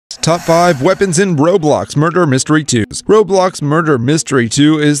Top 5 Weapons in Roblox Murder Mystery 2s. Roblox Murder Mystery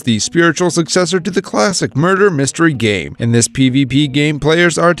 2 is the spiritual successor to the classic murder mystery game. In this PvP game,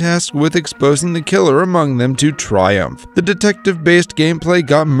 players are tasked with exposing the killer among them to triumph. The detective-based gameplay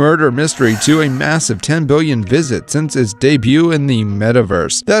got Murder Mystery 2 a massive 10 billion visits since its debut in the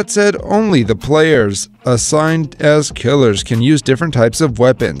metaverse. That said, only the players assigned as killers can use different types of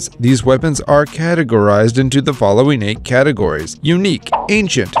weapons. These weapons are categorized into the following 8 categories: unique,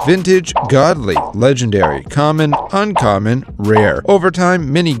 ancient, vintage, godly, legendary, common, uncommon, rare. Over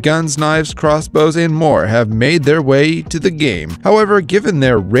time, many guns, knives, crossbows, and more have made their way to the game. However, given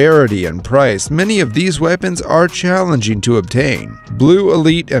their rarity and price, many of these weapons are challenging to obtain. Blue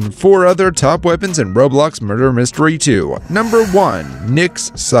Elite and 4 other top weapons in Roblox Murder Mystery 2. Number 1.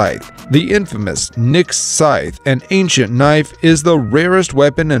 Nyx Scythe. The infamous Nyx Scythe, an ancient knife, is the rarest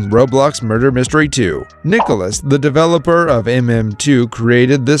weapon in Roblox Murder Mystery 2. Nicholas, the developer of MM2,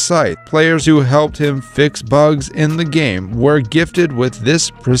 created this scythe. Players who helped him fix bugs in the game were gifted with this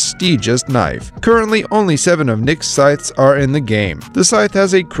prestigious knife. Currently, only 7 of Nyx scythes are in the game. The scythe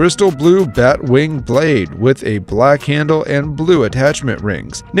has a crystal blue bat wing blade with a black handle and blue attachment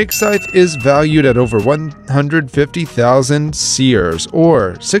rings. Nyx scythe is valued at over 150,000 seers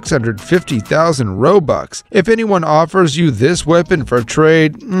or 650,000 Robux. If anyone offers you this weapon for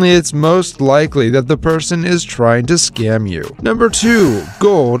trade, it's most likely that the person is trying to scam you. Number 2.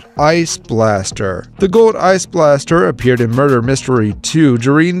 Gold Iceblaster. The Gold Iceblaster appeared in Murder Mystery 2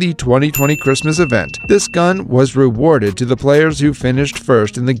 during the 2020 Christmas event. This gun was rewarded to the players who finished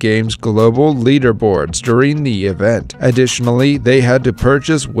first in the game's global leaderboards during the event. Additionally, they had to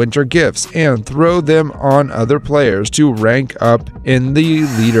purchase winter gifts and throw them on other players to rank up in the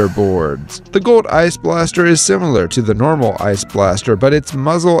leaderboards. The Gold Iceblaster is similar to the normal Iceblaster, but its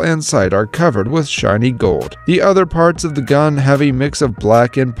muzzle and sight are covered with shiny gold. The other parts of the gun have a mix of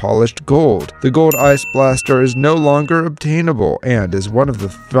black and polished gold. The Gold Iceblaster is no longer obtainable and is one of the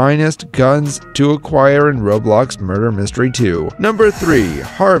finest guns to acquire in Roblox Murder Mystery 2. Number 3.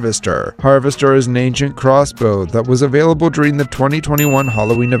 Harvester. Harvester is an ancient crossbow that was available during the 2021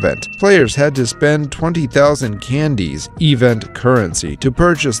 Halloween event. Players had to spend 20,000 candies, event currency, to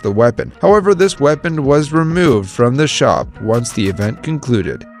purchase the weapon. However, this weapon was removed from the shop once the event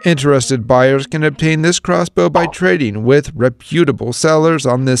concluded. Interested buyers can obtain this crossbow by trading with reputable sellers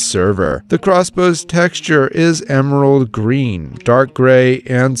on this server. The crossbow's texture is emerald green, dark gray,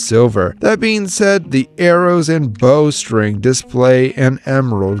 and silver. That being said, the arrows and bowstring display an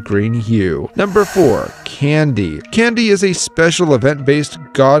emerald green hue. Number 4. Candy. Candy is a special event-based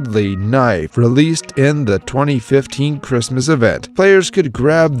godly knife released in the 2015 Christmas event. Players could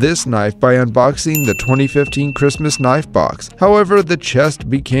grab this knife by unboxing the 2015 Christmas knife box. However, the chest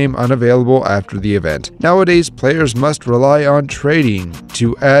became unavailable after the event. Nowadays, players must rely on trading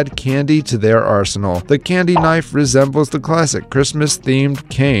to add candy to their arsenal. The candy knife resembles the classic Christmas-themed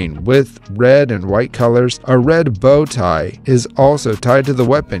cane with red and white colors. A red bow tie is also tied to the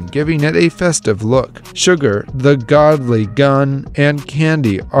weapon, giving it a festive look. Sugar, the godly gun, and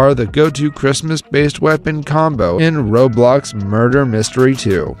candy are the go-to Christmas-based weapon combo in Roblox Murder Mystery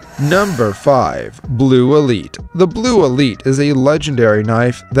 2. Number 5. Blue Elite. The Blue Elite is a legendary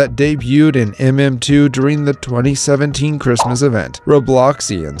knife that debuted in MM2 during the 2017 Christmas event.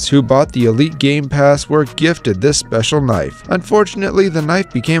 Robloxians who bought the Elite Game Pass were gifted this special knife. Unfortunately, the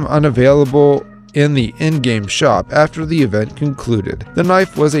knife became unavailable in the in-game shop after the event concluded. The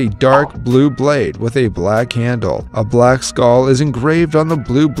knife was a dark blue blade with a black handle. A black skull is engraved on the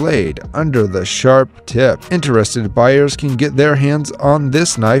blue blade under the sharp tip. Interested buyers can get their hands on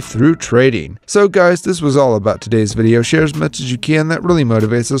this knife through trading. So guys, this was all about today's video. Share as much as you can. That really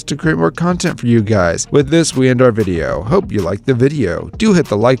motivates us to create more content for you guys. With this, we end our video. Hope you liked the video. Do hit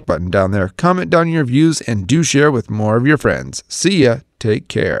the like button down there, comment down your views, and do share with more of your friends. See ya. Take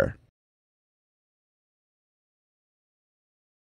care.